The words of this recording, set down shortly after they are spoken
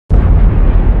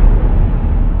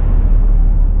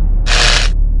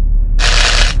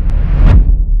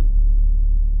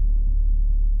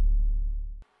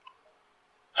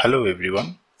Hello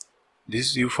everyone, this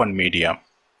is UFun Media.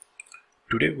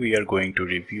 Today we are going to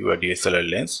review a DSLR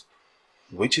lens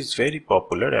which is very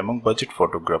popular among budget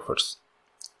photographers.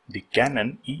 The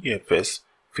Canon EFS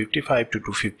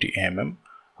 55-250mm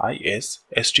IS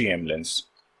STM lens.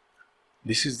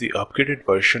 This is the upgraded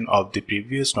version of the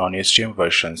previous non-STM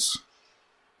versions.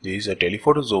 This is a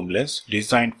telephoto zoom lens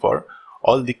designed for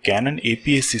all the Canon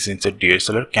APS-C sensor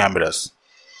DSLR cameras.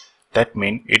 That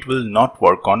means it will not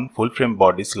work on full-frame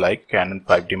bodies like Canon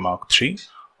 5D Mark III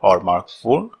or Mark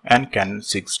IV and Canon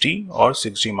 6D or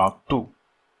 6D Mark II.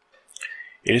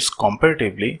 It is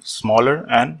comparatively smaller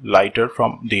and lighter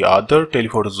from the other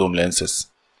telephoto zoom lenses.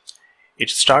 It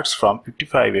starts from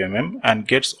 55mm and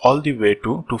gets all the way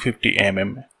to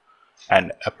 250mm,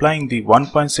 and applying the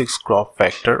 1.6 crop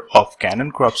factor of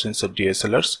Canon crop sensor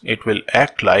DSLRs, it will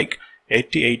act like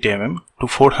 88mm to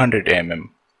 400mm.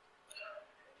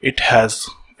 It has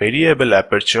variable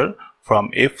aperture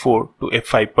from f4 to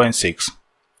f5.6.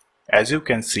 As you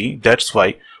can see, that's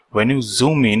why when you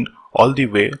zoom in all the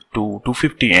way to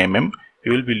 250mm,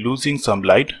 you will be losing some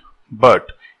light,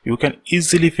 but you can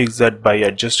easily fix that by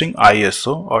adjusting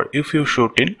ISO or if you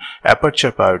shoot in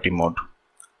aperture priority mode.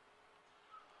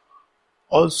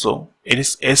 Also, it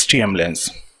is STM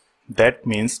lens. That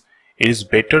means it is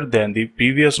better than the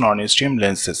previous non-STM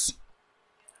lenses.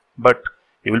 But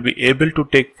you will be able to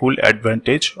take full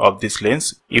advantage of this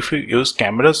lens if you use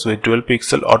cameras with dual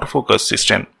pixel autofocus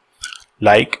system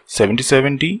like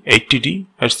 70-70, 80D,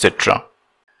 etc.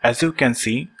 As you can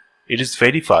see, it is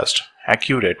very fast,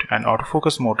 accurate, and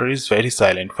autofocus motor is very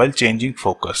silent while changing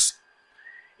focus.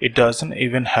 It doesn't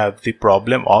even have the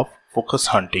problem of focus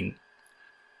hunting.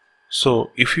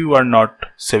 So if you are not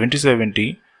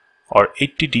 70-70 or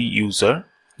 80D user,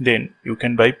 then you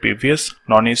can buy previous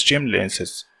non-STM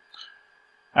lenses.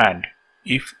 And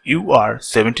if you are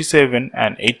 77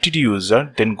 and 80D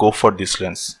user, then go for this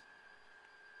lens.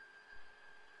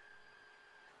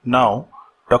 Now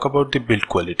talk about the build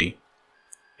quality.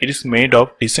 It is made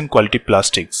of decent quality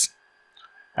plastics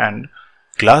and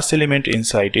glass element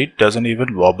inside it doesn't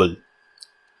even wobble.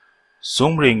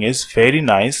 Zoom ring is very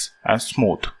nice and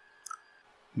smooth.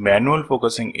 Manual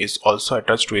focusing is also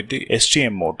attached with the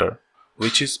STM motor,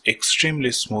 which is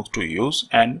extremely smooth to use,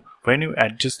 and when you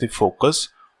adjust the focus,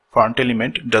 front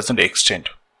element doesn't extend,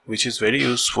 which is very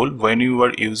useful when you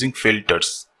are using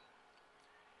filters.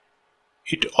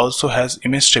 It also has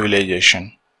image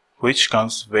stabilization, which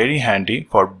comes very handy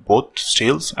for both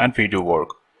stills and video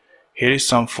work. Here is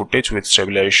some footage with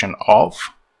stabilization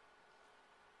off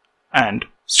and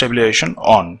stabilization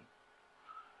on.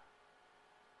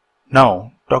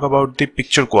 Now talk about the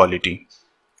picture quality.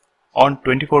 On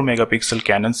 24 megapixel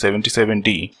Canon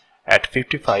 77D at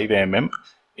 55mm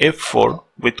f4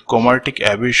 with chromatic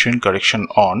aberration correction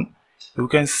on, you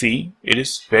can see it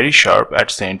is very sharp at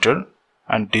center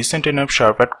and decent enough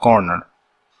sharp at corner.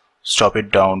 Stop it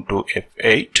down to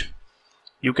f8.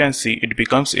 You can see it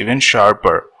becomes even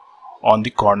sharper on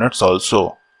the corners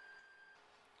also.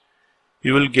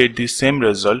 You will get the same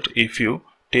result if you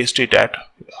test it at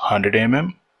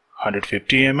 100mm,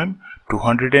 150mm,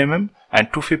 200mm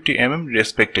and 250mm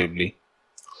respectively.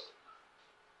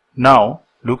 Now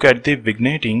look at the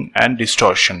vignetting and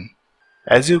distortion.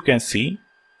 As you can see,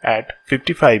 at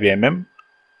 55mm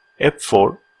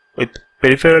f4 with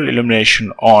peripheral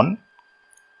illumination on,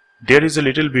 there is a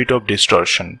little bit of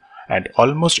distortion and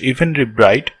almost evenly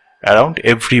bright around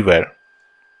everywhere.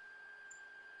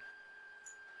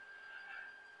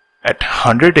 At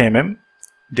 100mm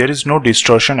there is no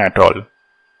distortion at all,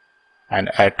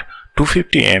 and at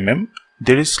 250mm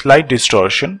there is slight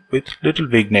distortion with little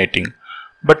vignetting,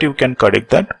 but you can correct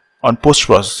that on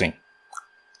post-processing.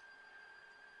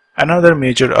 Another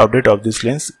major update of this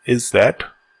lens is that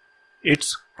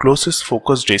its closest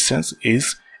focus distance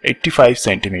is 85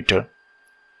 cm,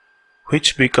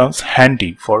 which becomes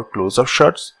handy for close-up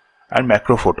shots and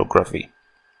macro photography.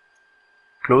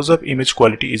 Close-up image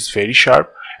quality is very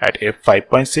sharp at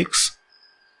f5.6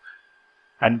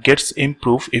 and gets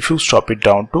improved if you stop it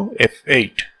down to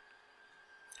f8.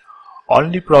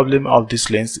 Only problem of this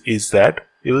lens is that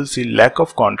you will see lack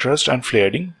of contrast and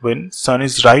flaring when sun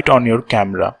is right on your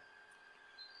camera.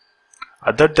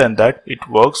 Other than that, it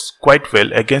works quite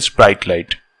well against bright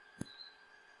light.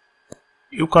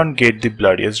 You can't get the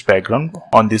blurriest background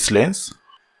on this lens,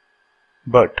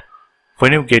 but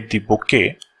when you get the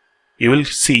bokeh, you will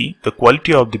see the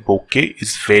quality of the bokeh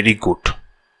is very good.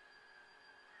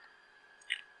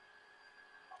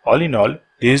 All in all,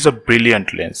 this is a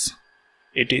brilliant lens.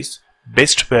 It is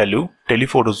best value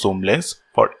telephoto zoom lens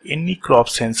for any crop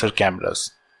sensor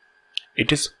cameras.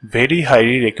 It is very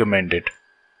highly recommended.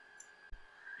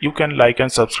 You can like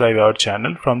and subscribe our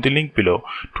channel from the link below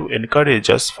to encourage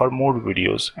us for more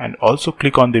videos, and also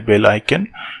click on the bell icon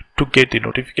to get the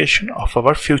notification of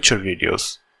our future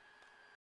videos.